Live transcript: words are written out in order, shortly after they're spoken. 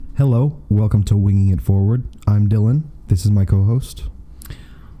Hello, welcome to Winging It Forward. I'm Dylan. This is my co-host.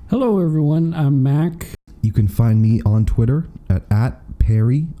 Hello, everyone. I'm Mac. You can find me on Twitter at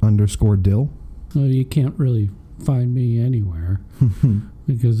 @Perry_Dill. Well, you can't really find me anywhere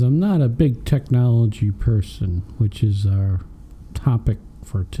because I'm not a big technology person, which is our topic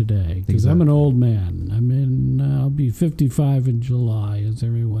for today. Because I'm an old man. I'll be 55 in July, as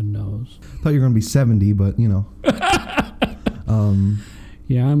everyone knows. Thought you were going to be 70, but you know.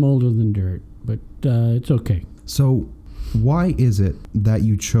 Yeah, I'm older than dirt, but it's okay. So, why is it that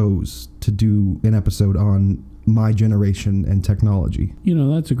you chose to do an episode on my generation and technology? You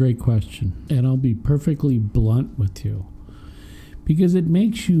know, that's a great question. And I'll be perfectly blunt with you. Because it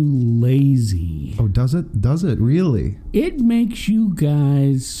makes you lazy. Oh, does it? Does it really? It makes you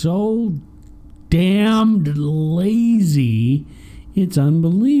guys so damned lazy, it's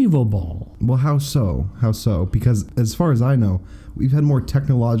unbelievable. Well, how so? How so? Because as far as I know, we've had more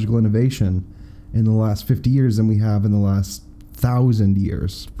technological innovation in the last 50 years than we have in the last 1,000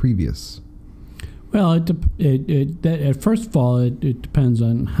 years previous. Well, first of all, it depends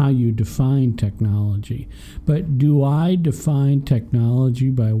on how you define technology. But do I define technology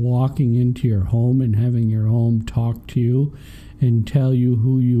by walking into your home and having your home talk to you and tell you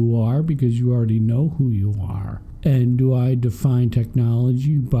who you are because you already know who you are? And do I define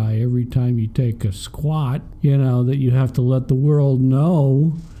technology by every time you take a squat, that you have to let the world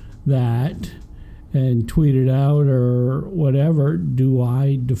know that and tweet it out or whatever? Do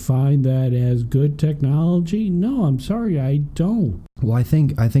I define that as good technology? No, I'm sorry, I don't. Well, I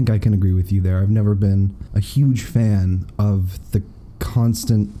think I can agree with you there. I've never been a huge fan of the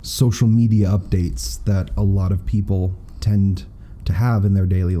constant social media updates that a lot of people tend to have in their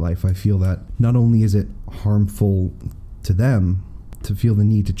daily life. I feel that not only is it harmful to them to feel the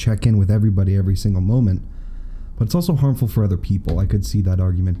need to check in with everybody every single moment, but it's also harmful for other people. I could see that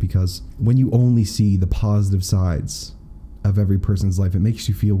argument because when you only see the positive sides of every person's life, it makes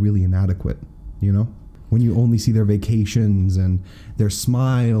you feel really inadequate, When you only see their vacations and their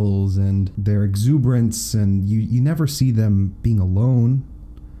smiles and their exuberance, and you never see them being alone,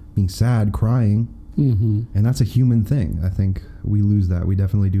 being sad, crying. Mm-hmm. And that's a human thing. I think we lose that. We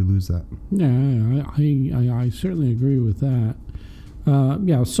definitely do lose that. Yeah, I certainly agree with that.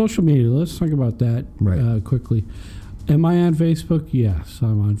 Social media. Let's talk about that quickly. Am I on Facebook? Yes,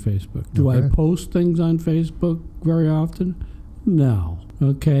 I'm on Facebook. Do I post things on Facebook very often? No.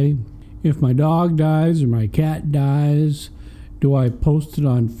 Okay. If my dog dies or my cat dies, do I post it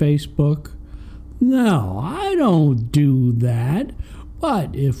on Facebook? No, I don't do that.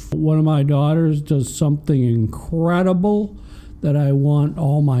 But if one of my daughters does something incredible that I want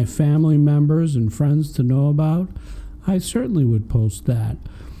all my family members and friends to know about, I certainly would post that.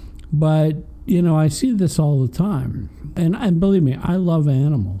 But, I see this all the time. And believe me, I love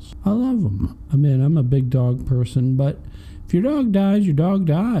animals. I love them. I'm a big dog person, but if your dog dies, your dog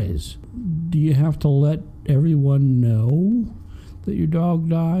dies. Do you have to let everyone know that your dog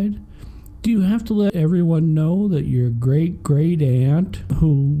died? Do you have to let everyone know that your great-great aunt,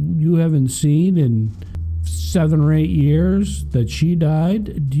 who you haven't seen in 7 or 8 years, that she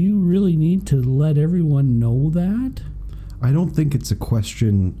died? Do you really need to let everyone know that? I don't think it's a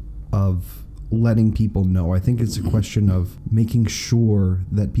question of letting people know. I think it's a question of making sure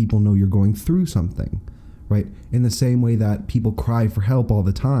that people know you're going through something, right? In the same way that people cry for help all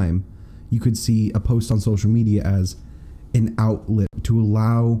the time, you could see a post on social media as an outlet to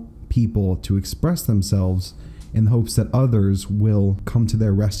allow people to express themselves in the hopes that others will come to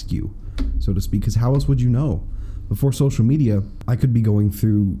their rescue, so to speak. Because how else would you know? Before social media, I could be going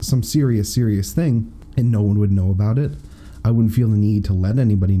through some serious thing and no one would know about it. I wouldn't feel the need to let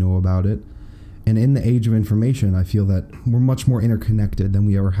anybody know about it. And in the age of information, I feel that we're much more interconnected than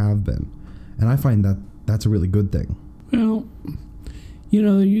we ever have been. And I find that that's a really good thing. Well,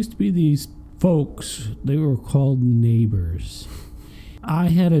 there used to be these folks, they were called neighbors. I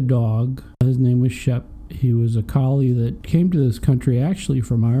had a dog. His name was Shep. He was a collie that came to this country actually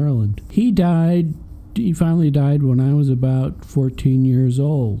from Ireland. He finally died when I was about 14 years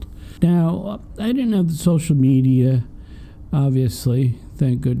old. Now, I didn't have the social media, obviously,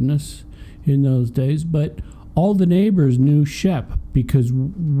 thank goodness, in those days, but all the neighbors knew Shep because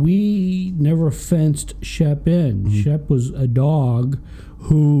we never fenced Shep in. Mm-hmm. Shep was a dog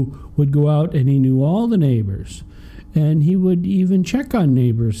who would go out and he knew all the neighbors. And he would even check on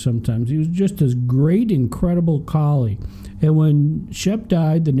neighbors sometimes. He was just a great, incredible collie. And when Shep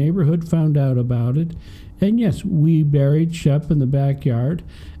died, the neighborhood found out about it. And yes, we buried Shep in the backyard.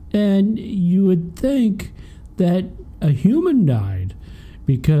 And you would think that a human died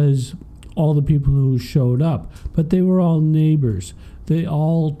because all the people who showed up. But they were all neighbors. they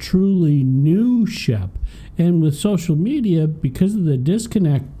all truly knew Shep. And with social media, because of the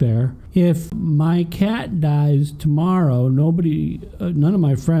disconnect there, if my cat dies tomorrow, none of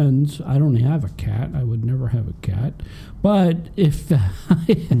my friends, I don't have a cat, I would never have a cat, but if I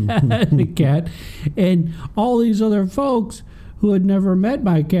had a cat, and all these other folks who had never met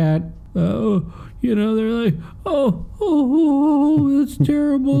my cat, they're like, oh, that's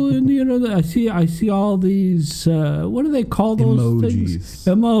terrible. And I see all these, what do they call those things?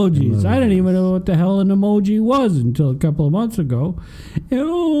 Emojis. I didn't even know what the hell an emoji was until a couple of months ago. And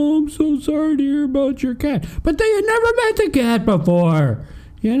I'm so sorry to hear about your cat. But they had never met the cat before.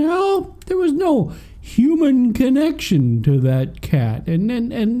 There was no human connection to that cat.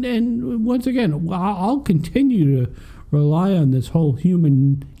 And once again, I'll continue to rely on this whole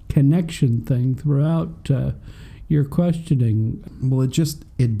human connection thing throughout your questioning. Well,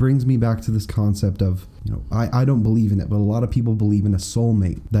 it brings me back to this concept of, I don't believe in it, but a lot of people believe in a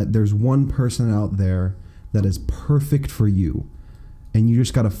soulmate, that there's one person out there that is perfect for you, and you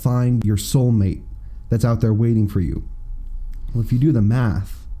just got to find your soulmate that's out there waiting for you. Well, if you do the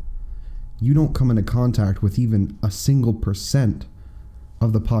math, you don't come into contact with even a single %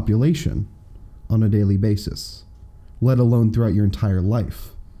 of the population on a daily basis, let alone throughout your entire life.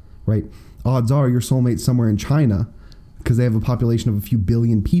 Right? Odds are your soulmate's somewhere in China because they have a population of a few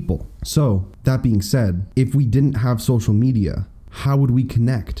billion people. So, that being said, if we didn't have social media, how would we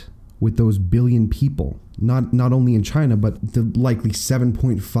connect with those billion people? Not only in China, but the likely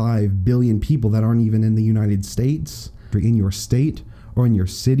 7.5 billion people that aren't even in the United States, or in your state, or in your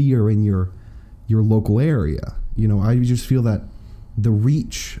city, or in your local area. I just feel that the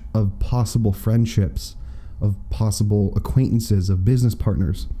reach of possible friendships, of possible acquaintances, of business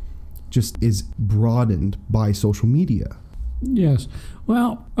partners, just is broadened by social media. Yes.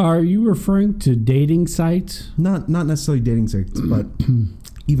 Well, are you referring to dating sites? Not necessarily dating sites, but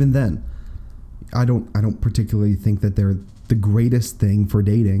even then, I don't particularly think that they're the greatest thing for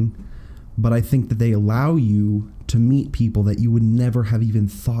dating, but I think that they allow you to meet people that you would never have even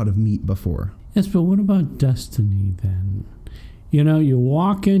thought of meet before. Yes, but what about destiny then? You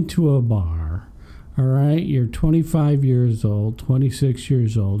walk into a bar. All right, you're 25 years old, 26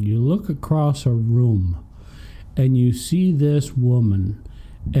 years old. You look across a room and you see this woman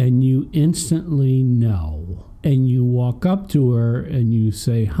and you instantly know. And you walk up to her and you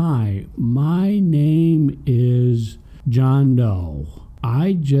say, "Hi, my name is John Doe.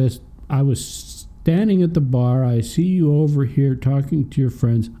 I was standing at the bar. I see you over here talking to your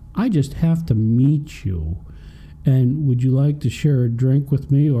friends. I just have to meet you. And would you like to share a drink with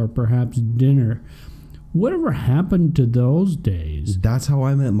me or perhaps dinner?" Whatever happened to those days? That's how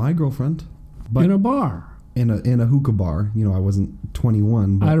I met my girlfriend. But in a bar. In a hookah bar. I wasn't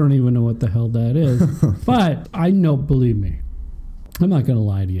 21. But I don't even know what the hell that is. But I know, believe me, I'm not going to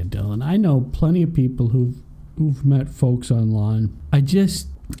lie to you, Dylan. I know plenty of people who've met folks online.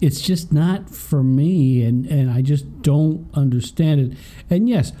 It's just not for me, and I just don't understand it. And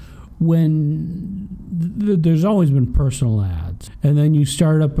yes, when there's always been personal ads, and then you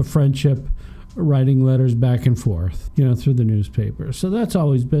start up a friendship writing letters back and forth, through the newspaper. So that's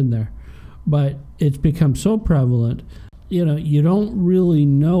always been there. But it's become so prevalent, you don't really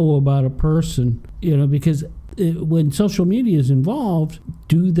know about a person, because when social media is involved,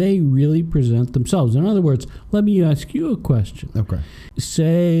 do they really present themselves? In other words, let me ask you a question. Okay.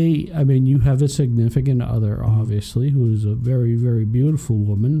 Say, you have a significant other, obviously, who is a very, very beautiful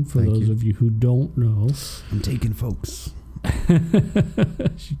woman, for those of you who don't know. I'm taking folks.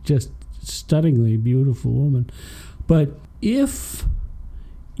 She's just stunningly beautiful woman. But if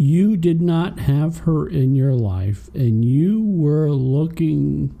you did not have her in your life and you were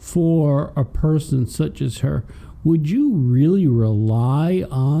looking for a person such as her, would you really rely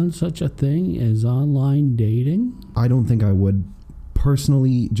on such a thing as online dating? I don't think I would,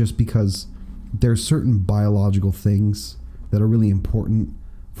 personally, just because there's certain biological things that are really important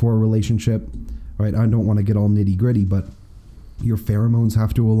for a relationship, right? I don't want to get all nitty gritty, but your pheromones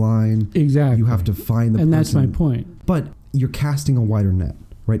have to align. Exactly. You have to find the person. And that's my point. But you're casting a wider net,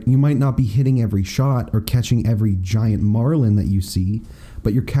 right? You might not be hitting every shot or catching every giant marlin that you see,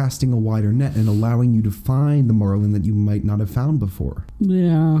 but you're casting a wider net and allowing you to find the marlin that you might not have found before.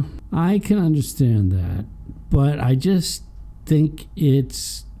 Yeah, I can understand that. But I just think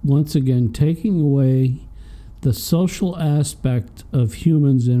it's, once again, taking away the social aspect of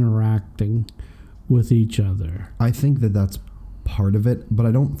humans interacting with each other. I think that that's part of it, but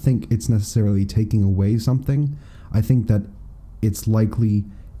I don't think it's necessarily taking away something. I think that it's likely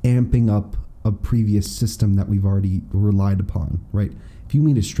amping up a previous system that we've already relied upon, right? If you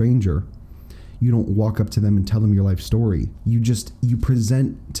meet a stranger, You don't walk up to them and tell them your life story. You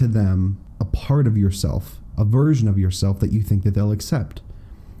present to them a part of yourself, a version of yourself that you think that they'll accept.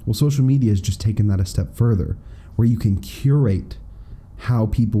 Well, social media has just taken that a step further, where you can curate how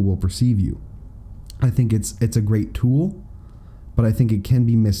people will perceive you. I think it's a great tool, but I think it can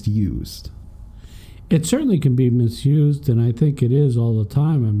be misused. It certainly can be misused, and I think it is all the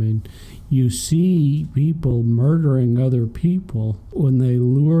time. I mean, you see people murdering other people when they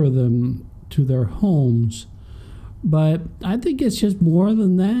lure them to their homes, but I think it's just more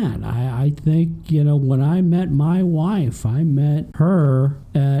than that. I think, when I met my wife, I met her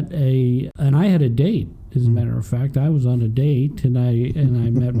and I had a date. As a matter of fact, I was on a date and I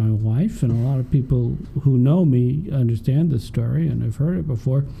met my wife, and a lot of people who know me understand this story and have heard it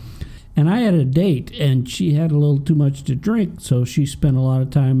before. And I had a date, and she had a little too much to drink, so she spent a lot of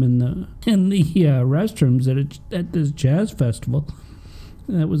time in the restrooms at this jazz festival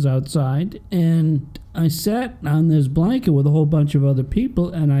that was outside. And I sat on this blanket with a whole bunch of other people,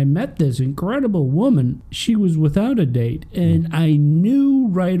 and I met this incredible woman. She was without a date, and I knew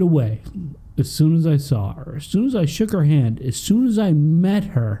right away, as soon as I saw her, as soon as I shook her hand, as soon as I met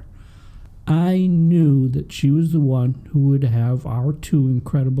her, I knew that she was the one who would have our two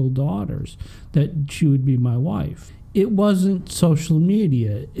incredible daughters, that she would be my wife. It wasn't social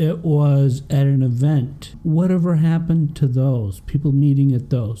media. It was at an event. Whatever happened to those, people meeting at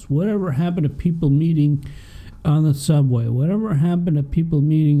those? Whatever happened to people meeting on the subway? Whatever happened to people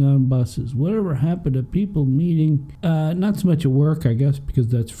meeting on buses? Whatever happened to people meeting, not so much at work, I guess, because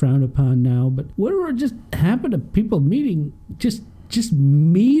that's frowned upon now, but whatever just happened to people meeting, just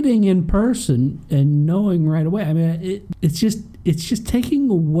meeting in person and knowing right away. I mean, it's just taking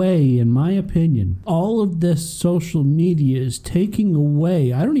away, in my opinion, all of this social media is taking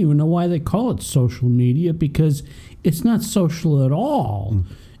away. I don't even know why they call it social media, because it's not social at all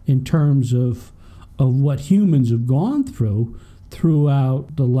in terms of what humans have gone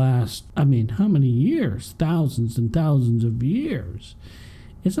throughout the last, how many years? Thousands and thousands of years.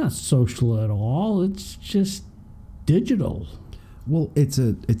 It's not social at all. It's just digital. Well, it's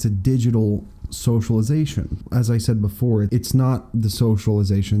a digital socialization. As I said before, it's not the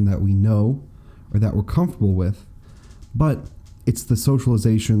socialization that we know or that we're comfortable with, but it's the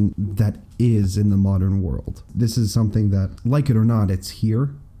socialization that is in the modern world. This is something that, like it or not, it's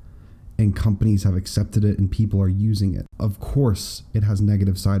here, and companies have accepted it and people are using it. Of course, it has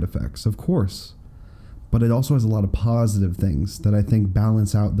negative side effects, of course, but it also has a lot of positive things that I think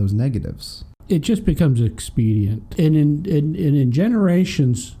balance out those negatives. It just becomes expedient. And in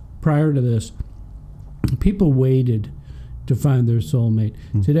generations prior to this, people waited to find their soulmate.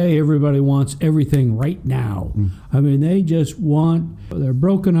 Today, everybody wants everything right now. I mean, they're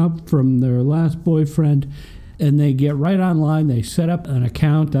broken up from their last boyfriend, and they get right online. They set up an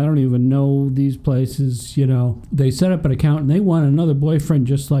account. I don't even know these places, They set up an account, and they want another boyfriend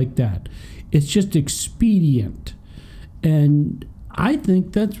just like that. It's just expedient. And I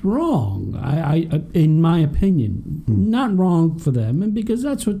think that's wrong. I in my opinion, not wrong for them, and because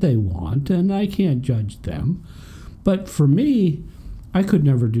that's what they want, and I can't judge them. But for me, I could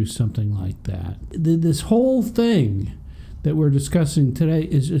never do something like that. This whole thing that we're discussing today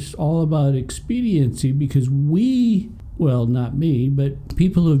is just all about expediency, because not me, but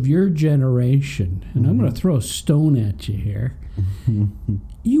people of your generation, and I'm going to throw a stone at you here,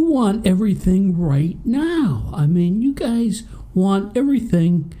 you want everything right now. I mean, you guys want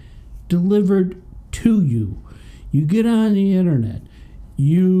everything delivered to you. You get on the internet,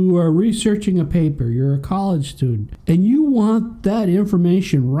 you are researching a paper, you're a college student, and you want that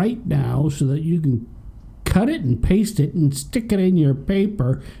information right now so that you can cut it and paste it and stick it in your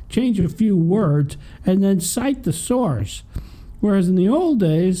paper, change a few words, and then cite the source. Whereas in the old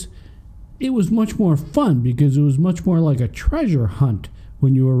days, it was much more fun, because it was much more like a treasure hunt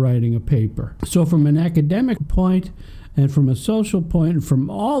when you were writing a paper. So from an academic point, and from a social point, and from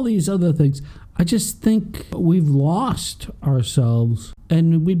all these other things, I just think we've lost ourselves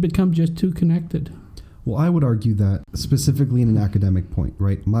and we've become just too connected. Well, I would argue that specifically in an academic point,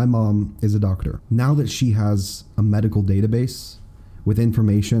 right? My mom is a doctor. Now that she has a medical database with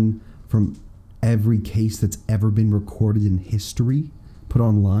information from every case that's ever been recorded in history put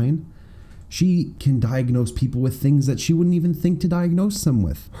online, she can diagnose people with things that she wouldn't even think to diagnose them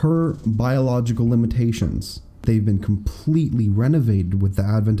with. Her biological limitations, they've been completely renovated with the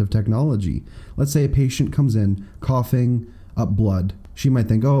advent of technology. Let's say a patient comes in coughing up blood. She might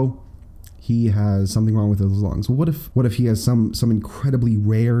think, he has something wrong with his lungs. Well, what if he has some incredibly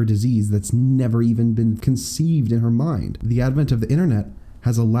rare disease that's never even been conceived in her mind? The advent of the internet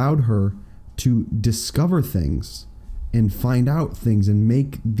has allowed her to discover things and find out things and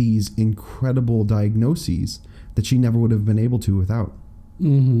make these incredible diagnoses that she never would have been able to without.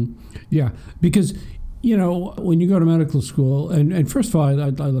 Mm-hmm. Yeah, because, when you go to medical school, and first of all,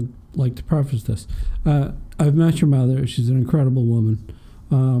 I'd like to preface this. I've met your mother. She's an incredible woman,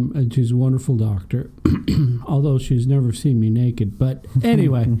 and she's a wonderful doctor, although she's never seen me naked. But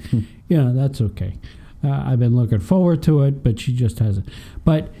anyway, that's okay. I've been looking forward to it, but she just hasn't.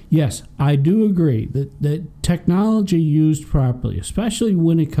 But yes, I do agree that technology used properly, especially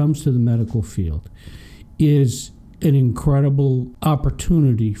when it comes to the medical field, is an incredible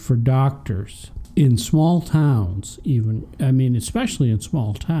opportunity for doctors in small towns, especially in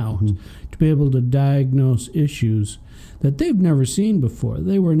small towns, to be able to diagnose issues that they've never seen before.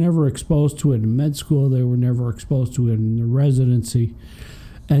 They were never exposed to it in med school. They were never exposed to it in the residency.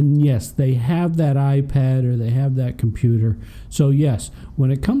 And yes, they have that iPad or they have that computer. So yes,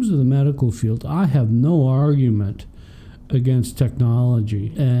 when it comes to the medical field, I have no argument against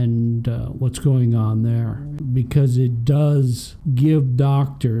technology and what's going on there, because it does give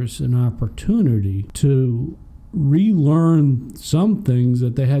doctors an opportunity to relearn some things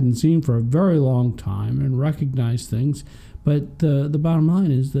that they hadn't seen for a very long time and recognize things. But the bottom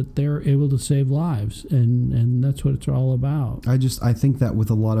line is that they're able to save lives, and that's what it's all about. I think that with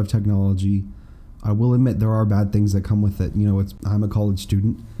a lot of technology, I will admit there are bad things that come with it. I'm a college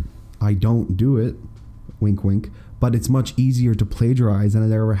student. I don't do it, wink, wink, but it's much easier to plagiarize than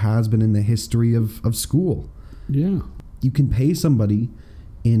it ever has been in the history of school. Yeah. You can pay somebody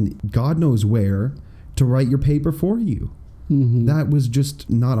in God knows where to write your paper for you. Mm-hmm. That was just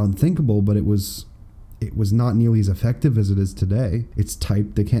not unthinkable, but it was not nearly as effective as it is today. It's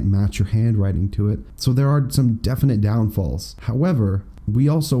typed. They can't match your handwriting to it. So there are some definite downfalls. However, we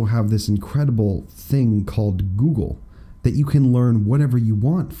also have this incredible thing called Google that you can learn whatever you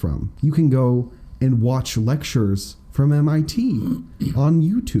want from. You can go and watch lectures from MIT on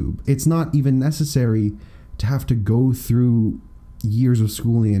YouTube. It's not even necessary to have to go through years of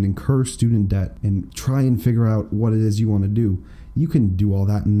schooling and incur student debt and try and figure out what it is you want to do. You can do all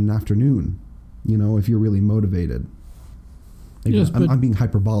that in an afternoon, if you're really motivated. Yes, I'm being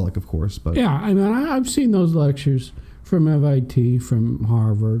hyperbolic, of course, but yeah, I've seen those lectures from MIT, from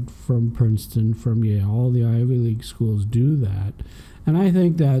Harvard, from Princeton, from Yale. All the Ivy League schools do that, and I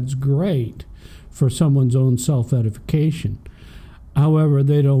think that's great for someone's own self-edification. However,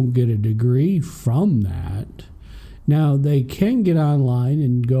 they don't get a degree from that. Now, they can get online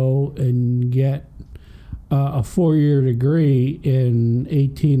and go and get a 4-year degree in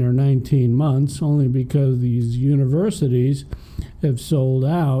 18 or 19 months, only because these universities have sold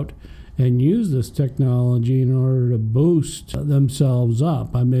out and used this technology in order to boost themselves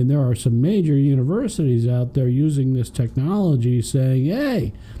up. There are some major universities out there using this technology saying,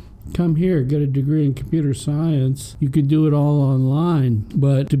 hey, come here, get a degree in computer science. You can do it all online.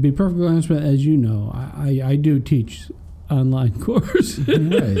 But to be perfectly honest, as you know, I do teach online courses.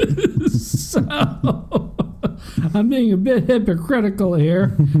 Right. So I'm being a bit hypocritical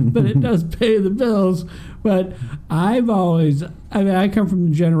here, but it does pay the bills. But I come from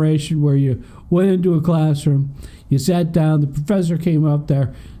the generation where you went into a classroom, you sat down, the professor came up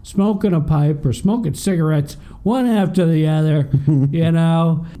there smoking a pipe or smoking cigarettes, one after the other.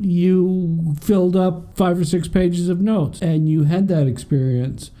 You filled up 5 or 6 pages of notes, and you had that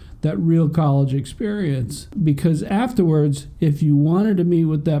experience, that real college experience. Because afterwards, if you wanted to meet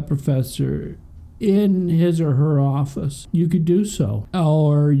with that professor in his or her office, you could do so.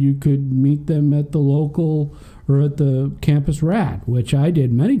 Or you could meet them at the local or at the campus RAD, which I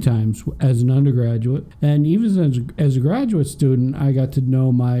did many times as an undergraduate. And even as a graduate student, I got to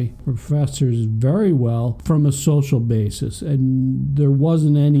know my professors very well from a social basis. And there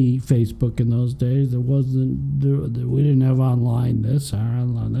wasn't any Facebook in those days. We didn't have online this or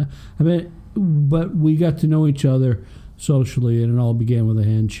online that. But we got to know each other socially, and it all began with a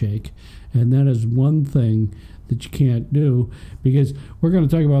handshake. And that is one thing that you can't do, because we're going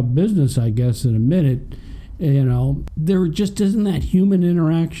to talk about business, I guess, in a minute. There just isn't that human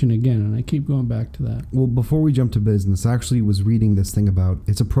interaction again, and I keep going back to that. Well, before we jump to business, I actually was reading this thing about,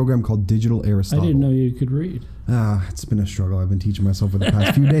 it's a program called Digital Aristotle. I didn't know you could read. It's been a struggle. I've been teaching myself for the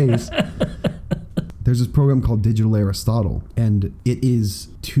past few days. There's this program called Digital Aristotle, and it is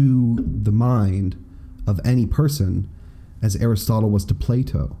to the mind of any person as Aristotle was to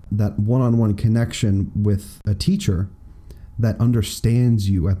Plato, that one-on-one connection with a teacher that understands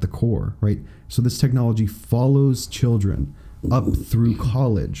you at the core, right? So this technology follows children up through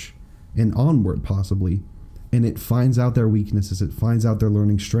college and onward possibly, and it finds out their weaknesses, it finds out their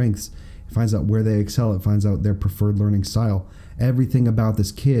learning strengths, it finds out where they excel, it finds out their preferred learning style. Everything about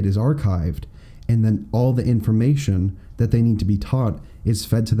this kid is archived, And then all the information that they need to be taught is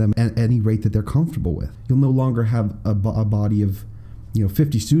fed to them at any rate that they're comfortable with. You'll no longer have a body of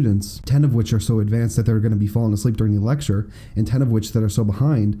 50 students, 10 of which are so advanced that they're going to be falling asleep during the lecture, and 10 of which that are so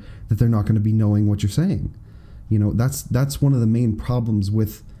behind that they're not going to be knowing what you're saying. That's one of the main problems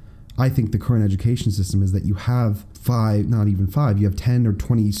with, I think, the current education system, is that you have you have 10 or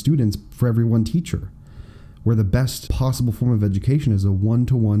 20 students for every one teacher, where the best possible form of education is a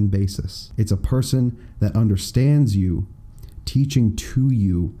one-to-one basis. It's a person that understands you teaching to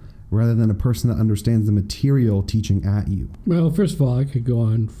you, rather than a person that understands the material teaching at you. Well, first of all, I could go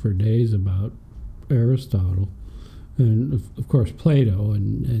on for days about Aristotle and, of course, Plato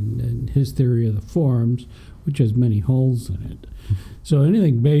and his theory of the forms, which has many holes in it. So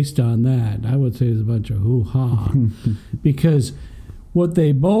anything based on that, I would say, is a bunch of hoo-ha. Because what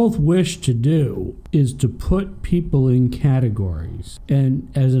they both wish to do is to put people in categories.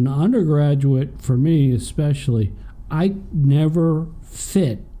 And as an undergraduate, for me especially, I never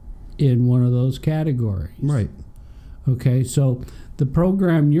fit in one of those categories. Right. Okay, so the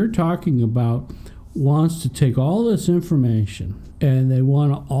program you're talking about wants to take all this information, and they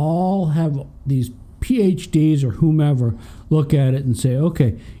want to all have these PhDs or whomever look at it and say,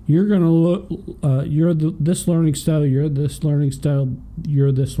 okay, you're going to look, you're this learning style, you're this learning style,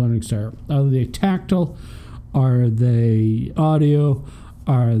 you're this learning style. Are they tactile? Are they audio?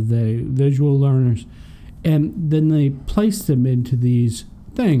 Are they visual learners? And then they place them into these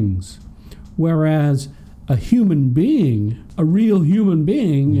things. Whereas a human being, a real human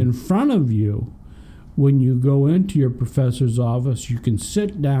being in front of you, when you go into your professor's office, you can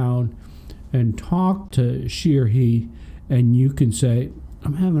sit down and talk to she or he, and you can say,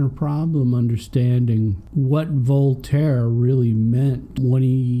 I'm having a problem understanding what Voltaire really meant when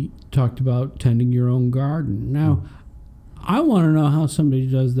he talked about tending your own garden. Now, I want to know how somebody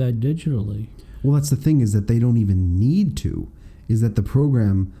does that digitally. Well, that's the thing, is that they don't even need to, is that the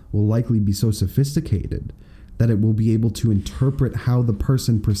program will likely be so sophisticated that it will be able to interpret how the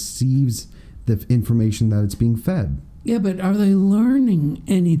person perceives the information that it's being fed. Yeah, but are they learning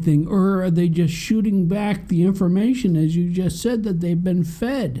anything, or are they just shooting back the information, as you just said, that they've been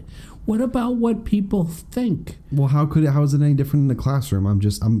fed? What about what people think? Well, how is it any different in the classroom? I'm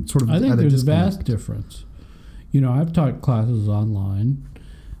sort of I think at a there's a disconnect. vast difference. I've taught classes online,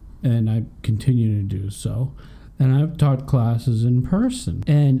 and I continue to do so. And I've taught classes in person.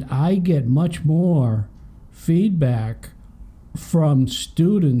 And I get much more feedback from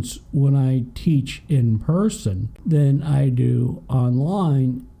students when I teach in person than I do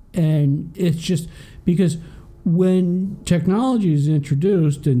online. And it's just because when technology is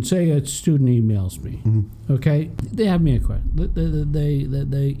introduced, and say a student emails me, okay, they have me a question.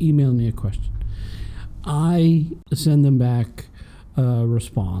 They email me a question. I send them back a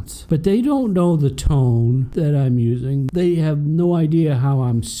response, but they don't know the tone that I'm using. They have no idea how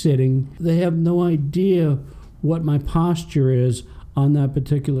I'm sitting. They have no idea what my posture is on that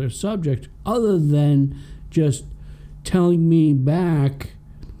particular subject, other than just telling me back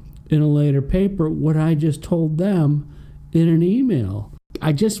in a later paper what I just told them in an email.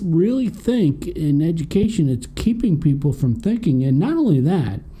 I just really think in education it's keeping people from thinking. And not only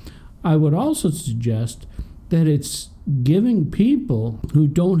that, I would also suggest that it's giving people who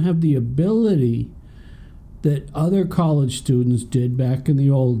don't have the ability that other college students did back in the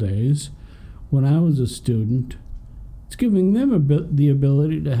old days when I was a student. It's giving them the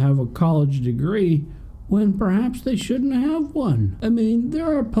ability to have a college degree when perhaps they shouldn't have one. I mean,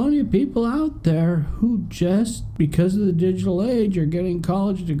 there are plenty of people out there who just, because of the digital age, are getting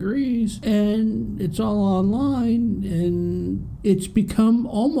college degrees, and it's all online, and it's become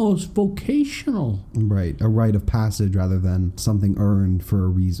almost vocational. Right, a rite of passage rather than something earned for a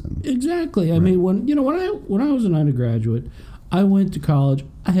reason. Exactly. I mean, when I was an undergraduate, I went to college.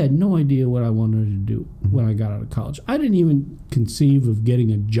 I had no idea what I wanted to do when I got out of college. I didn't even conceive of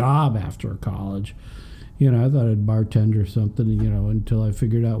getting a job after college. I thought I'd bartend or something, until I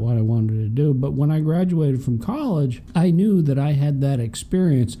figured out what I wanted to do. But when I graduated from college, I knew that I had that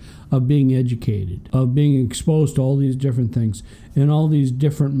experience of being educated, of being exposed to all these different things and all these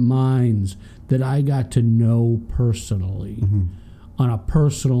different minds that I got to know personally on a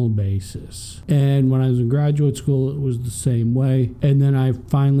personal basis. And when I was in graduate school, it was the same way. And then I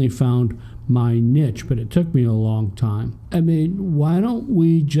finally found my niche, but it took me a long time. I mean, why don't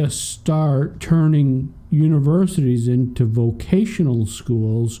we just start turning universities into vocational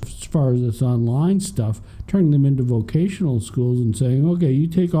schools as far as this online stuff, turning them into vocational schools and saying, okay, you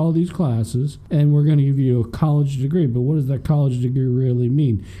take all these classes and we're going to give you a college degree. But what does that college degree really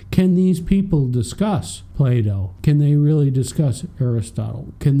mean? Can these people discuss Plato? Can they really discuss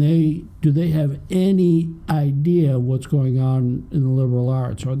Aristotle? Do they have any idea what's going on in the liberal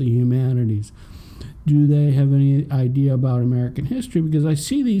arts or the humanities? Do they have any idea about American history? Because I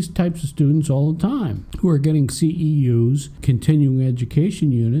see these types of students all the time who are getting CEUs, continuing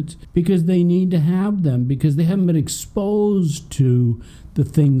education units, because they need to have them, because they haven't been exposed to the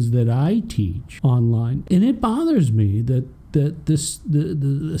things that I teach online. And it bothers me that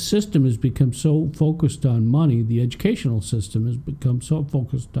the system has become so focused on money, the educational system has become so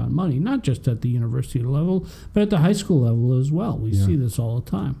focused on money, not just at the university level, but at the high school level as well. We see this all the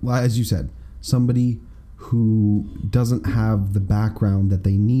time. Well, as you said, somebody who doesn't have the background that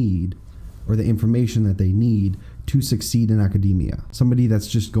they need or the information that they need to succeed in academia. Somebody that's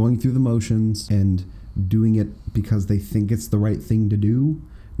just going through the motions and doing it because they think it's the right thing to do,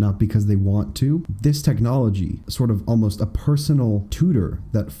 not because they want to. This technology, sort of almost a personal tutor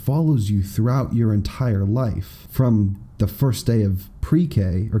that follows you throughout your entire life, from the first day of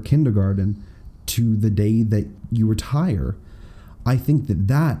pre-K or kindergarten to the day that you retire, I think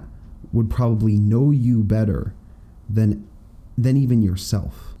that would probably know you better than even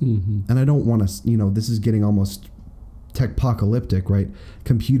yourself. Mm-hmm. And I don't want to, this is getting almost tech-apocalyptic, right?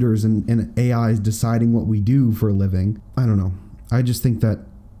 Computers and AIs deciding what we do for a living. I don't know. I just think that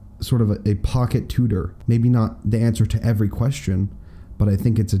sort of a pocket tutor, maybe not the answer to every question, but I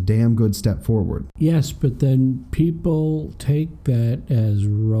think it's a damn good step forward. Yes, but then people take that as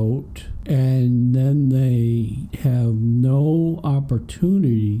rote, and then they have no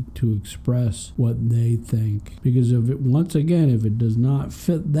opportunity to express what they think. Because if it does not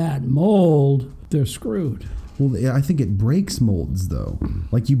fit that mold, they're screwed. Well, I think it breaks molds, though.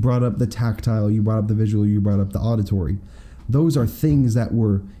 Like you brought up the tactile, you brought up the visual, you brought up the auditory. Those are things that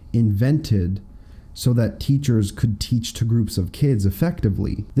were invented so that teachers could teach to groups of kids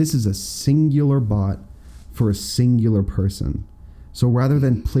effectively. This is a singular bot for a singular person. So rather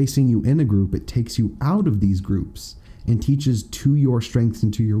than placing you in a group, it takes you out of these groups and teaches to your strengths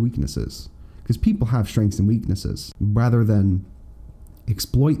and to your weaknesses. Because people have strengths and weaknesses. Rather than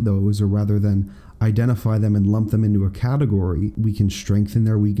exploit those, or rather than identify them and lump them into a category, we can strengthen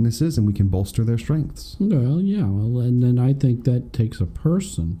their weaknesses and we can bolster their strengths. Well, yeah. And then I think that takes a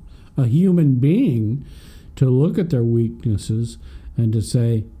person, a human being, to look at their weaknesses and to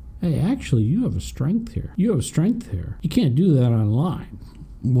say, hey, actually, you have a strength here. You have a strength here. You can't do that online.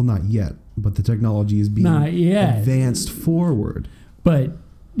 Well, not yet, but the technology is being advanced forward. But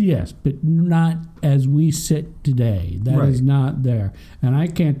yes, but not as we sit today. That is not there. And I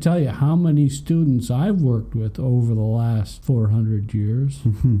can't tell you how many students I've worked with over the last 400 years.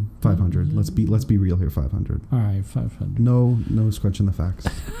 500. Let's be real here. 500. All right, 500. No scrunching the facts.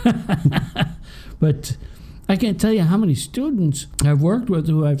 But I can't tell you how many students I've worked with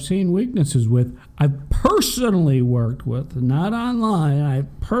who I've seen weaknesses with. I've personally worked with, not online.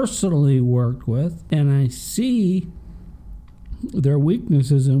 I've personally worked with, and I see their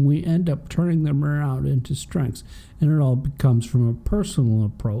weaknesses, and we end up turning them around into strengths. And it all comes from a personal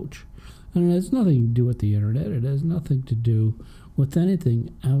approach. And it has nothing to do with the internet. It has nothing to do with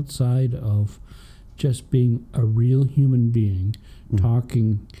anything outside of just being a real human being,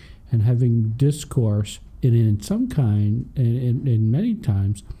 talking and having discourse, and in some kind, and many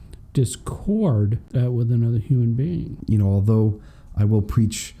times, discord with another human being. Although I will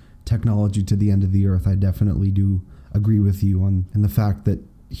preach technology to the end of the earth, I definitely do agree with you on the fact that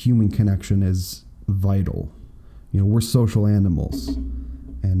human connection is vital. We're social animals,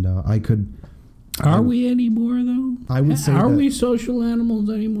 and Are we anymore, though? I would say. Are we social animals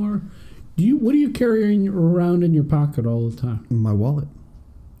anymore? What do you carry around in your pocket all the time? My wallet.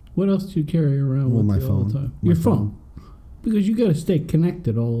 What else do you carry around with you all the time? Your phone. Because you got to stay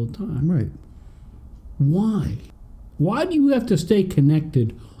connected all the time. Right. Why? Why do you have to stay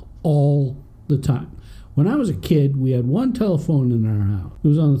connected all the time? When I was a kid, we had one telephone in our house. It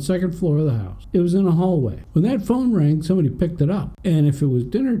was on the second floor of the house. It was in a hallway. When that phone rang, somebody picked it up. And if it was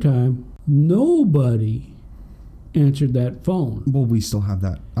dinner time, nobody answered that phone. Well, we still have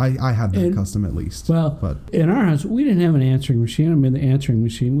that. I have that custom at least. Well, but in our house, we didn't have an answering machine. The answering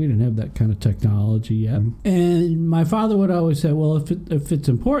machine, we didn't have that kind of technology yet. Mm-hmm. And my father would always say, well, if it's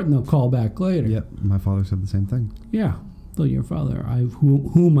important, they'll call back later. Yep, my father said the same thing. Yeah. Well, your father,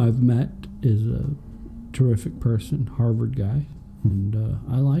 whom I've met, is a terrific person, Harvard guy, and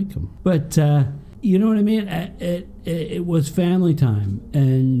I like him. But you know what I mean? It was family time,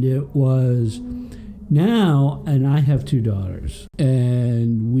 and it was Now, and I have 2 daughters,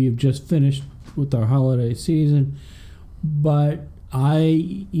 and we've just finished with our holiday season, but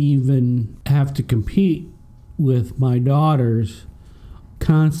I even have to compete with my daughters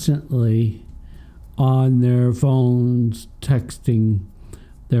constantly on their phones, texting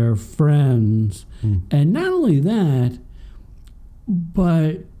their friends. And not only that,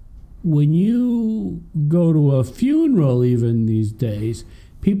 but when you go to a funeral even these days,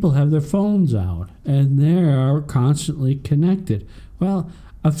 people have their phones out and they're constantly connected. Well,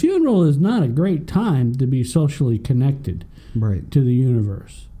 a funeral is not a great time to be socially connected to the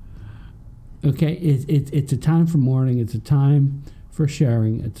universe. Okay, it's a time for mourning. It's a time for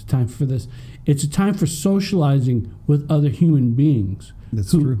sharing. It's a time for this. It's a time for socializing with other human beings.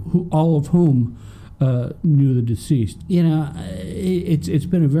 That's true. Who all of whom knew the deceased. You know, it's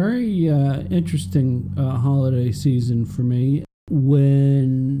been a very interesting holiday season for me.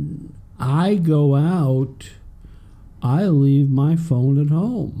 When I go out, I leave my phone at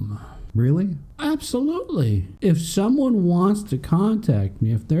home. Really? Absolutely. If someone wants to contact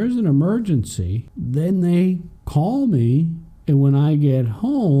me, if there's an emergency, then they call me, and when I get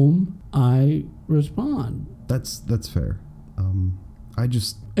home, I respond. That's fair. I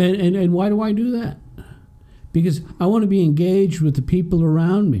just... And why do I do that? Because I want to be engaged with the people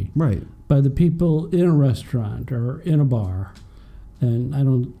around me. Right. By the people in a restaurant or in a bar. And I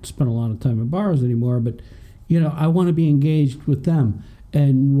don't spend a lot of time in bars anymore, but, you know, I want to be engaged with them.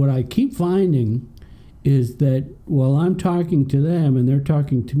 And what I keep finding is that while I'm talking to them and they're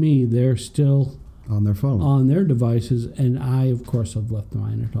talking to me, they're still on their phone, on their devices, and I, of course, have left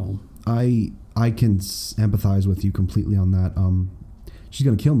mine at home. I can empathize with you completely on that. She's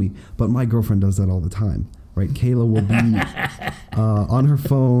gonna kill me, but my girlfriend does that all the time. Right? Kayla will be on her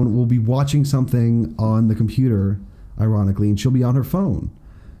phone, will be watching something on the computer, ironically, and she'll be on her phone,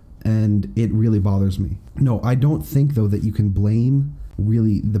 and it really bothers me. No, I don't think though that you can blame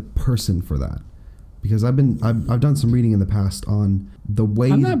really the person for that, because I've done some reading in the past on the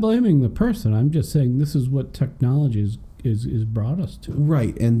way. I'm not blaming the person. I'm just saying this is what technology is brought us to.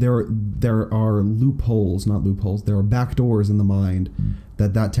 Right, and there are loopholes, not loopholes. There are backdoors in the mind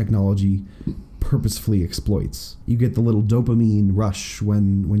that technology purposefully exploits. You get the little dopamine rush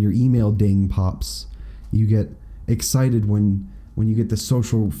when your email ding pops. You get excited when you get the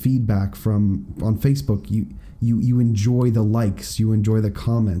social feedback from on Facebook. You enjoy the likes, you enjoy the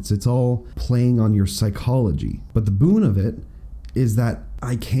comments. It's all playing on your psychology. But the boon of it is that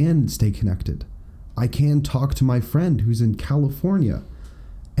I can stay connected. I can talk to my friend who's in California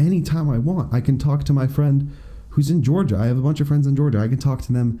anytime I want. I can talk to my friend who's in Georgia. I have a bunch of friends in Georgia. I can talk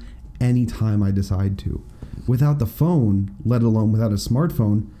to them anytime I decide to. Without the phone, let alone without a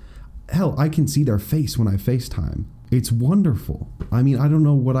smartphone, hell, I can see their face when I FaceTime. It's wonderful. I mean, I don't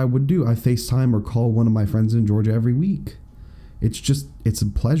know what I would do. I FaceTime or call one of my friends in Georgia every week. It's a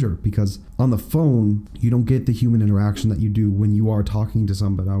pleasure, because on the phone, you don't get the human interaction that you do when you are talking to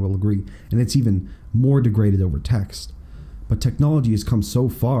somebody, I will agree. And it's even more degraded over text. But technology has come so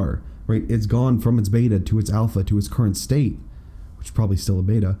far, right? It's gone from its beta to its alpha to its current state, which is probably still a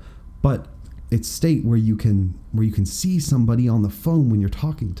beta, but it's state where you can see somebody on the phone when you're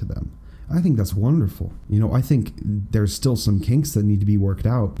talking to them. I think that's wonderful. You know, I think there's still some kinks that need to be worked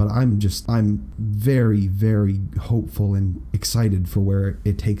out, but I'm very, very hopeful and excited for where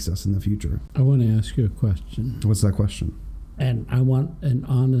it takes us in the future. I want to ask you a question. What's that question? And I want an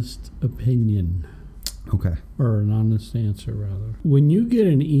honest opinion. Okay. Or an honest answer, rather. When you get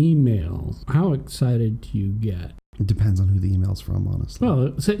an email, how excited do you get? It depends on who the email's from, honestly.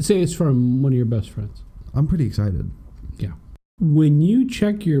 Well, say it's from one of your best friends. I'm pretty excited. Yeah. When you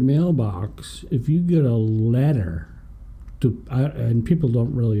check your mailbox, if you get a letter, and people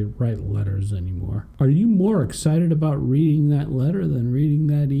don't really write letters anymore, are you more excited about reading that letter than reading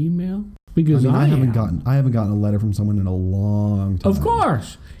that email? Because I haven't gotten a letter from someone in a long time. Of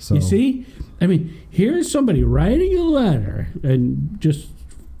course. So. You see, I mean, here's somebody writing a letter, and just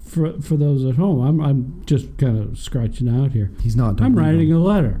for those at home, I'm just kind of scratching out here. He's not. I'm writing a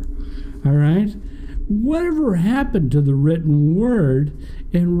letter. All right. Whatever happened to the written word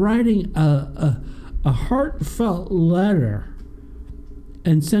in writing a heartfelt letter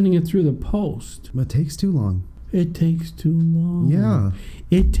and sending it through the post? It takes too long. It takes too long. Yeah.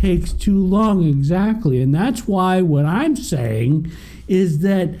 It takes too long, exactly. And that's why what I'm saying is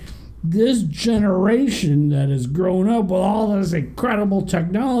that this generation that has grown up with all this incredible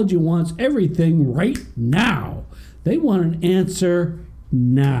technology wants everything right now. They want an answer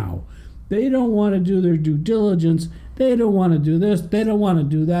now. They don't want to do their due diligence. They don't want to do this. They don't want to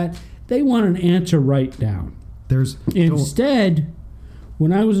do that. They want an answer right now. Instead,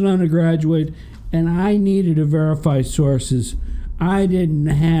 when I was an undergraduate and I needed to verify sources. I didn't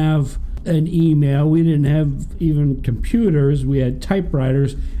have an email. We didn't have even computers. We had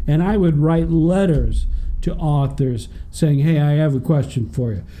typewriters, and I would write letters to authors saying, hey, I have a question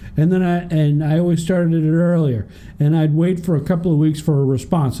for you. And then I always started it earlier, and I'd wait for a couple of weeks for a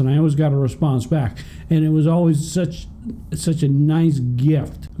response, and I always got a response back. And it was always such a nice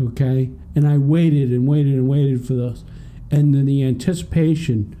gift, okay? And I waited and waited and waited for those. And then the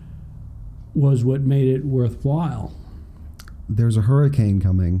anticipation was what made it worthwhile. There's a hurricane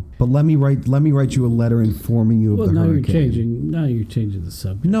coming, but let me write you a letter informing you of the hurricane. Now you're changing the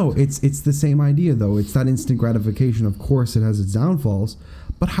subject. No, it's the same idea though. It's that instant gratification. Of course, it has its downfalls,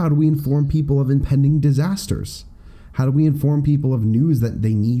 but how do we inform people of impending disasters? How do we inform people of news that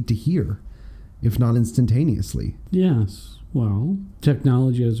they need to hear, if not instantaneously? Yes. Well,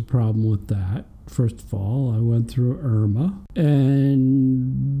 technology has a problem with that. First of all, I went through Irma,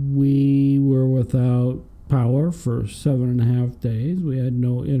 and we were without power for 7.5 days. We had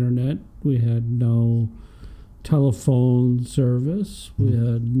no internet. We had no telephone service. We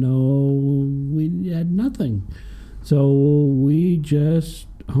had nothing. So we just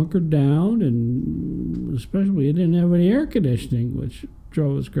hunkered down, and especially we didn't have any air conditioning, which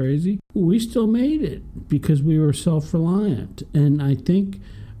drove us crazy. We still made it because we were self-reliant. And I think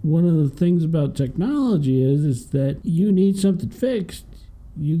one of the things about technology is that you need something fixed.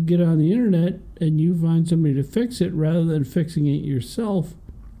 You get on the internet and you find somebody to fix it rather than fixing it yourself,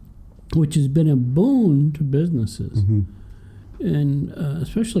 which has been a boon to businesses, and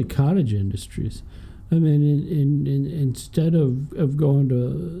especially cottage industries. I mean, instead of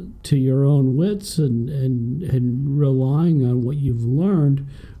going to your own wits and relying on what you've learned,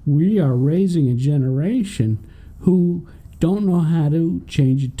 we are raising a generation who don't know how to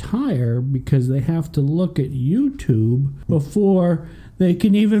change a tire because they have to look at YouTube before they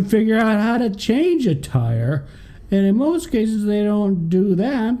can even figure out how to change a tire. And in most cases, they don't do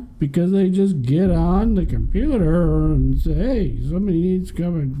that because they just get on the computer and say, hey, somebody needs to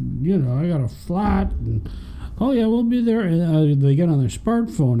come and, I got a flat. And, oh, yeah, we'll be there. And they get on their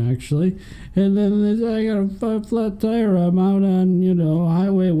smartphone, actually. And then they say, I got a flat tire. I'm out on,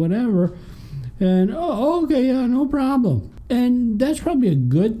 highway, whatever. And, oh, okay, yeah, no problem. And that's probably a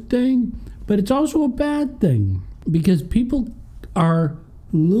good thing, but it's also a bad thing because people are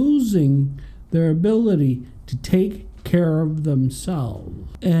losing their ability to take care of themselves.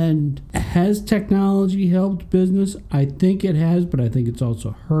 And has technology helped business? I think it has, but I think it's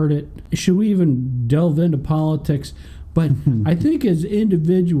also hurt it. Should we even delve into politics? But I think as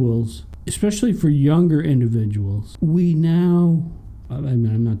individuals, especially for younger individuals, we now,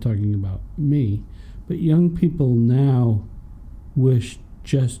 I'm not talking about me, but young people now wish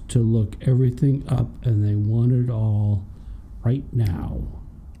just to look everything up and they want it all right now.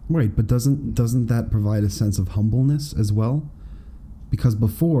 Right, but doesn't that provide a sense of humbleness as well? Because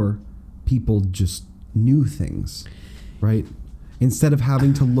before, people just knew things, right? Instead of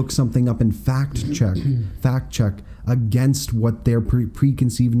having to look something up and fact check against what their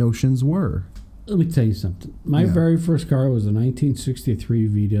preconceived notions were. Let me tell you something. My very first car was a 1963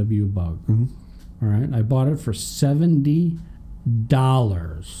 VW Bug. All right, I bought it for $70.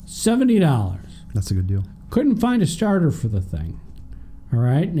 $70. That's a good deal. Couldn't find a starter for the thing. All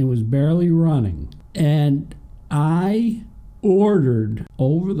right, and it was barely running. And I ordered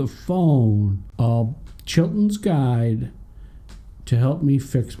over the phone a Chilton's Guide to help me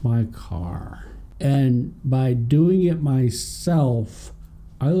fix my car. And by doing it myself,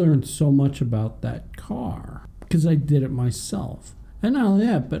 I learned so much about that car because I did it myself. And not only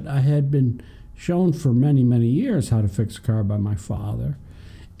that, but I had been shown for many, many years how to fix a car by my father.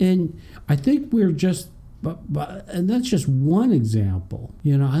 And I think we're just, and that's just one example.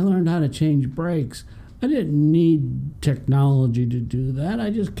 I learned how to change brakes. I didn't need technology to do that. I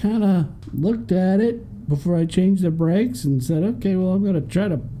just kind of looked at it before I changed the brakes and said, okay, well, I'm going to try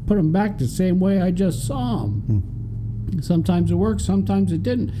to put them back the same way I just saw them. Sometimes it worked, sometimes it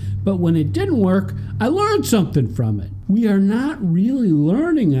didn't. But when it didn't work, I learned something from it. We are not really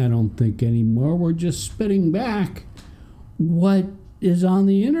learning, I don't think, anymore. We're just spitting back what is on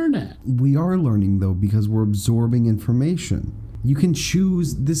the internet. We are learning, though, because we're absorbing information. You can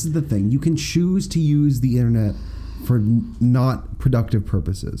choose, this is the thing, you can choose to use the internet for not productive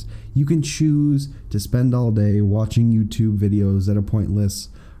purposes. You can choose to spend all day watching YouTube videos that are pointless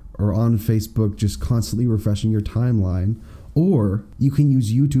or on Facebook just constantly refreshing your timeline. Or you can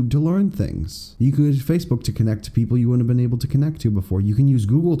use YouTube to learn things. You can use Facebook to connect to people you wouldn't have been able to connect to before. You can use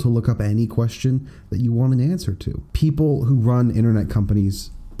Google to look up any question that you want an answer to. People who run internet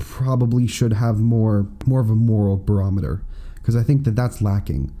companies probably should have more of a moral barometer, because I think that's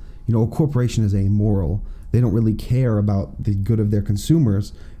lacking. a corporation is amoral. They don't really care about the good of their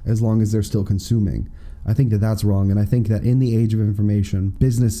consumers as long as they're still consuming. I think that that's wrong, and I think that in the age of information,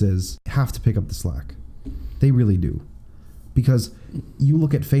 businesses have to pick up the slack. They really do. Because you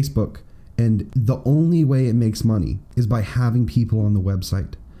look at Facebook, and the only way it makes money is by having people on the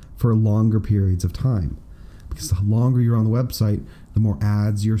website for longer periods of time. Because the longer you're on the website, the more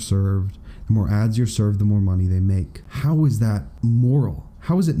ads you're served. The more ads you're served, the more money they make. How is that moral?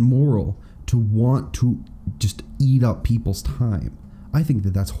 How is it moral to want to just eat up people's time? I think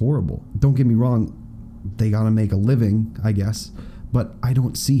that that's horrible. Don't get me wrong. They got to make a living, I guess. But I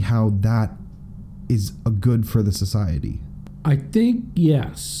don't see how that is a good for the society. I think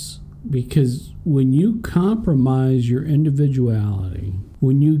yes, because when you compromise your individuality,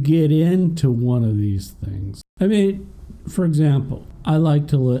 when you get into one of these things, I mean, for example, I like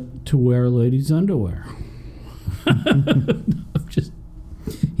to wear ladies' underwear.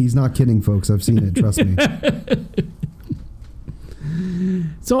 He's not kidding, folks. I've seen it. Trust me.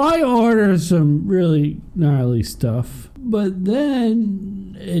 So I order some really gnarly stuff, but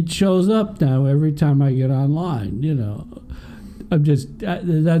then it shows up now every time I get online.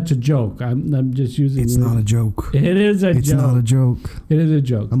 That's a joke. I'm just using. It's not a joke. It is a joke. It's not a joke. It is a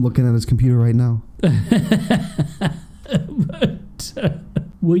joke. I'm looking at his computer right now. But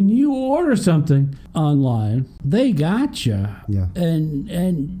when you order something online, they got you. Yeah.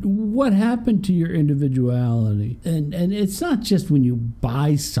 And what happened to your individuality? And it's not just when you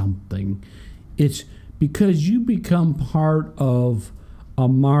buy something. It's because you become part of a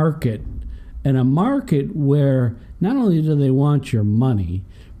market, and a market where not only do they want your money,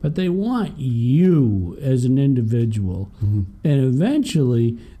 but they want you as an individual. Mm-hmm. And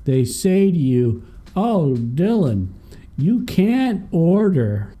eventually they say to you, oh, Dylan, you can't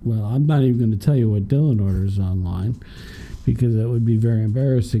order. Well, I'm not even going to tell you what Dylan orders online because that would be very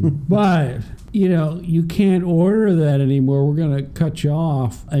embarrassing. But, you can't order that anymore. We're going to cut you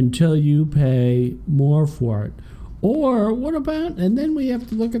off until you pay more for it. Or what about, and then we have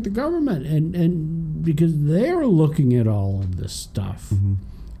to look at the government and because they're looking at all of this stuff. Mm-hmm.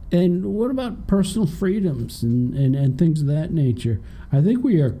 And what about personal freedoms and things of that nature? I think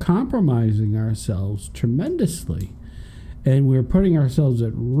we are compromising ourselves tremendously. And we're putting ourselves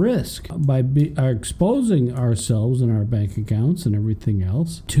at risk by exposing ourselves and our bank accounts and everything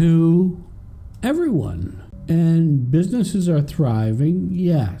else to everyone. And businesses are thriving,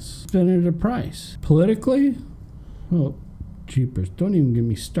 yes, but at a price. Politically, well, jeepers, don't even get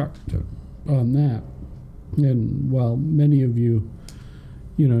me started on that. And while many of you,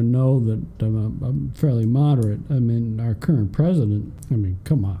 know that I'm fairly moderate, I mean, our current president,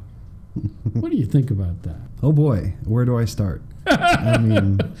 come on. What do you think about that? Oh boy, where do I start? I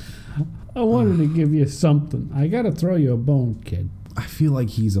wanted to give you something. I got to throw you a bone, kid. I feel like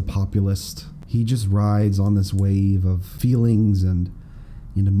he's a populist. He just rides on this wave of feelings and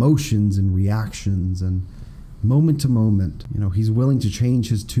emotions and reactions and moment to moment. He's willing to change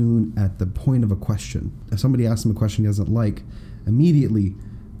his tune at the point of a question. If somebody asks him a question he doesn't like, immediately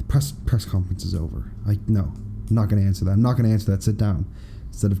the press conference is over. No, I'm not going to answer that. I'm not going to answer that. Sit down.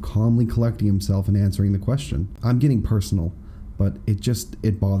 Instead of calmly collecting himself and answering the question. I'm getting personal, but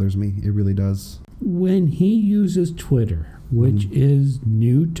it bothers me. It really does. When he uses Twitter, which is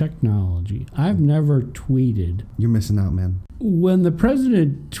new technology, I've never tweeted. You're missing out, man. When the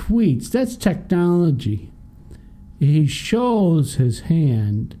president tweets, that's technology. He shows his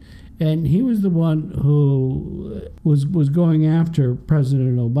hand, and he was the one who was going after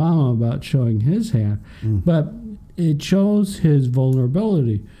President Obama about showing his hand. But it shows his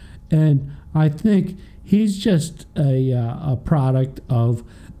vulnerability, and I think he's just a product of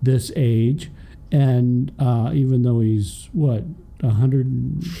this age. And even though he's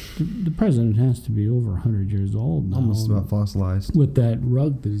 100, the president has to be over 100 years old now, almost about fossilized, with that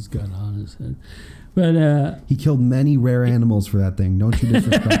rug that he's got on his head. But he killed many rare animals for that thing. Don't you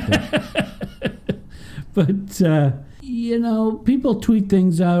disrespect it. But people tweet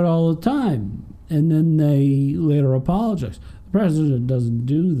things out all the time. And then they later apologize. The president doesn't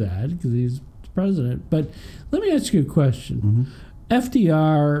do that because he's the president. But let me ask you a question. Mm-hmm.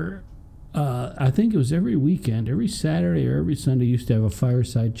 FDR, I think it was every weekend, every Saturday or every Sunday, used to have a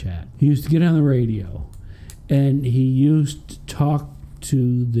fireside chat. He used to get on the radio, and he used to talk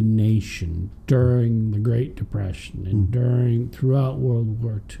to the nation during the Great Depression and throughout World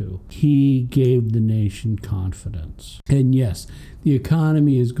War II. He gave the nation confidence. And yes, the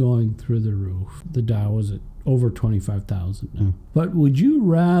economy is going through the roof. The Dow is at over 25,000 now. But would you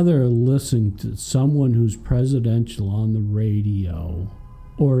rather listen to someone who's presidential on the radio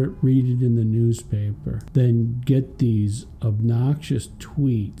or read it in the newspaper than get these obnoxious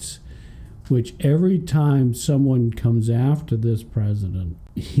tweets, which every time someone comes after this president,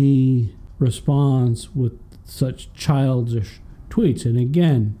 he responds with such childish tweets. And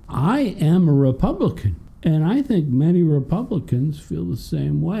again, I am a Republican, and I think many Republicans feel the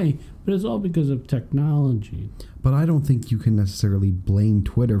same way, but it's all because of technology. But I don't think you can necessarily blame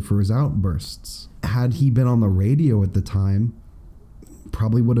Twitter for his outbursts. Had he been on the radio at the time,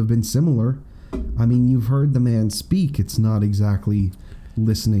 probably would have been similar. I mean, you've heard the man speak. It's not exactly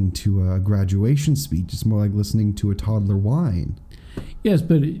listening to a graduation speech. It's more like listening to a toddler whine. Yes,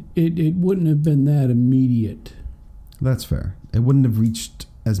 but it wouldn't have been that immediate. That's fair. It wouldn't have reached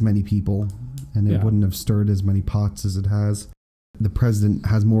as many people, and it wouldn't have stirred as many pots as it has. The president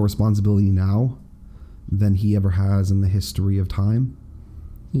has more responsibility now than he ever has in the history of time.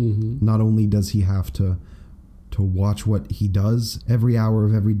 Mm-hmm. Not only does he have to watch what he does every hour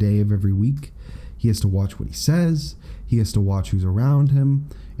of every day of every week, he has to watch what he says, he has to watch who's around him.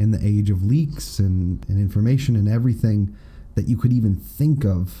 In the age of leaks and information and everything that you could even think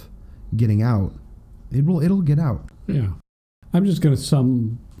of getting out, it'll get out. Yeah. I'm just going to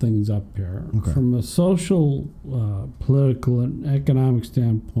sum things up here. Okay. From a social, political, and economic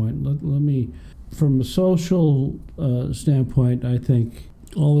standpoint, from a social standpoint, I think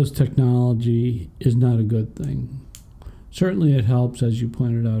all this technology is not a good thing. Certainly it helps, as you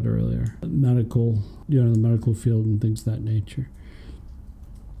pointed out earlier, the medical field and things of that nature.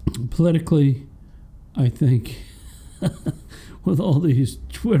 Politically, I think with all these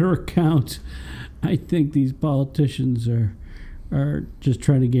Twitter accounts, I think these politicians are just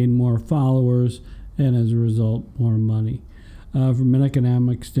trying to gain more followers and as a result, more money. From an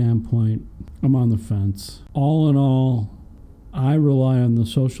economic standpoint, I'm on the fence. All in all, I rely on the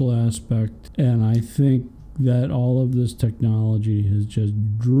social aspect, and I think that all of this technology has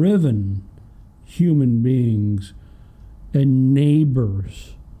just driven human beings and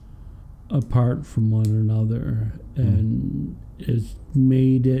neighbors apart from one another, and it's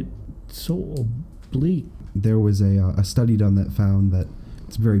made it so bleak. There was a study done that found that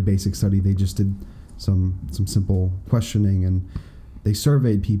it's a very basic study. They just did some simple questioning, and they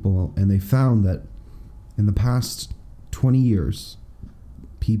surveyed people, and they found that in the past 20 years,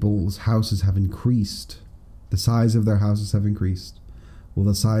 people's houses have increased. The size of their houses have increased, while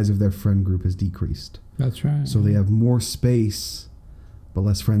the size of their friend group has decreased. That's right. So they have more space, but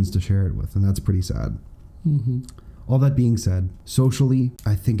less friends to share it with, and that's pretty sad. Mm-hmm. All that being said, socially,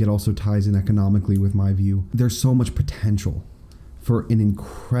 I think it also ties in economically with my view. There's so much potential for an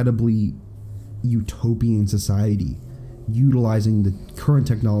incredibly utopian society utilizing the current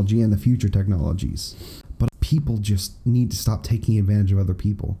technology and the future technologies. But people just need to stop taking advantage of other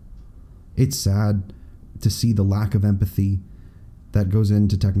people. It's sad to see the lack of empathy that goes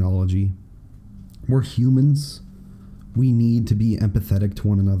into technology. We're humans. We need to be empathetic to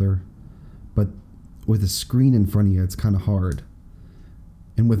one another. But with a screen in front of you, it's kind of hard.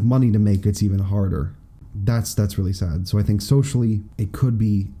 And with money to make, it's even harder. That's really sad. So I think socially, it could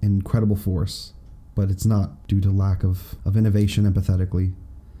be an incredible force, but it's not due to lack of innovation empathetically.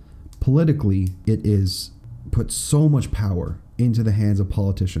 Politically, it is put so much power into the hands of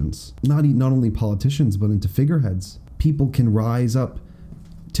politicians. Not only politicians, but into figureheads. People can rise up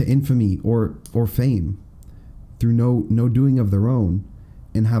to infamy or fame through no doing of their own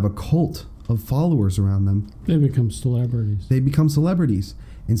and have a cult of followers around them. They become celebrities.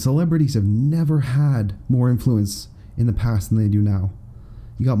 And celebrities have never had more influence in the past than they do now.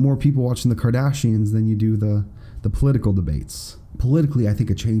 You got more people watching the Kardashians than you do the political debates. Politically, I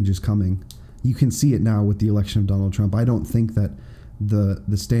think a change is coming. You can see it now with the election of Donald Trump. I don't think that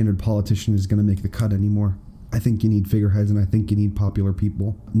the standard politician is going to make the cut anymore. I think you need figureheads, and I think you need popular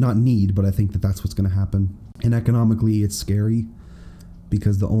people. Not need, but I think that that's what's going to happen. And economically, it's scary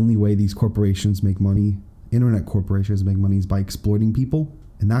because the only way these corporations make money, internet corporations make money, is by exploiting people.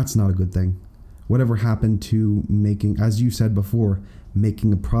 And that's not a good thing. Whatever happened to making, as you said before,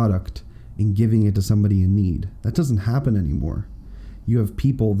 making a product and giving it to somebody in need? That doesn't happen anymore. You have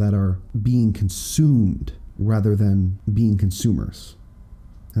people that are being consumed rather than being consumers.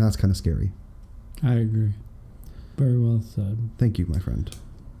 And that's kind of scary. I agree. Very well said. Thank you, my friend.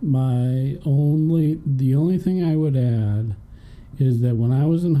 The only thing I would add is that when I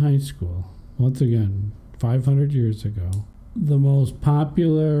was in high school, once again, 500 years ago, the most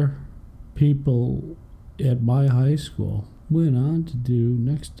popular people at my high school went on to do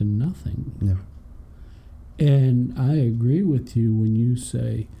next to nothing. Yeah. And I agree with you when you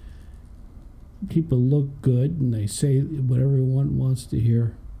say people look good and they say what everyone wants to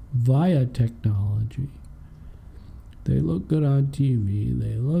hear via technology. They look good on TV.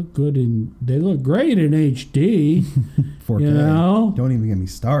 They look great in HD. 4K. You know? Don't even get me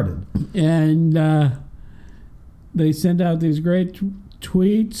started. And they send out these great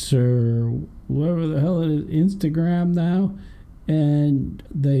tweets or whatever the hell it is, Instagram now, and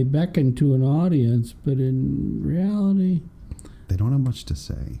they beckon to an audience, but in reality, they don't have much to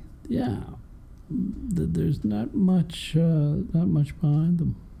say. Yeah, there's not much behind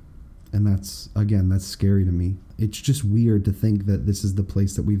them. And that's scary to me. It's just weird to think that this is the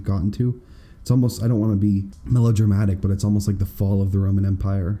place that we've gotten to. It's almost, I don't want to be melodramatic, but it's almost like the fall of the Roman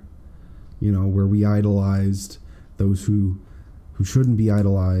Empire, you know, where we idolized those who shouldn't be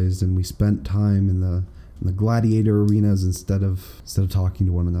idolized, and we spent time in the gladiator arenas instead of talking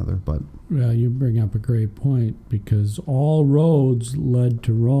to one another. But yeah, you bring up a great point, because all roads led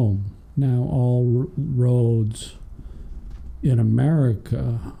to Rome. Now all roads in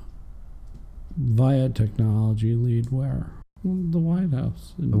America via technology lead where? The White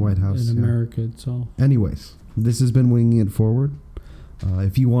House. The White House in America itself. Anyways, this has been Winging It Forward.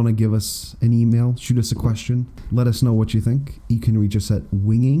 If you want to give us an email, shoot us a question, let us know what you think. You can reach us at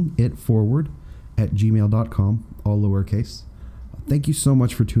wingingitforward@gmail.com, all lowercase. Thank you so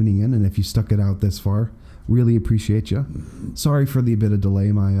much for tuning in, and if you stuck it out this far, really appreciate you. Sorry for the bit of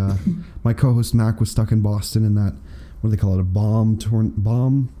delay. My co-host Mac was stuck in Boston in that, what do they call it, a bomb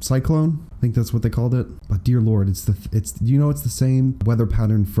cyclone? I think that's what they called it. But dear Lord, it's the same weather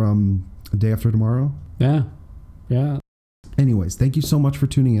pattern from Day After Tomorrow. Yeah. Anyways, thank you so much for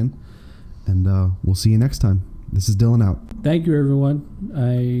tuning in, and we'll see you next time. This is Dylan out. Thank you, everyone.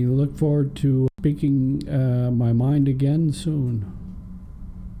 I look forward to speaking my mind again soon.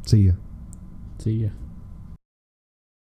 See ya. See ya.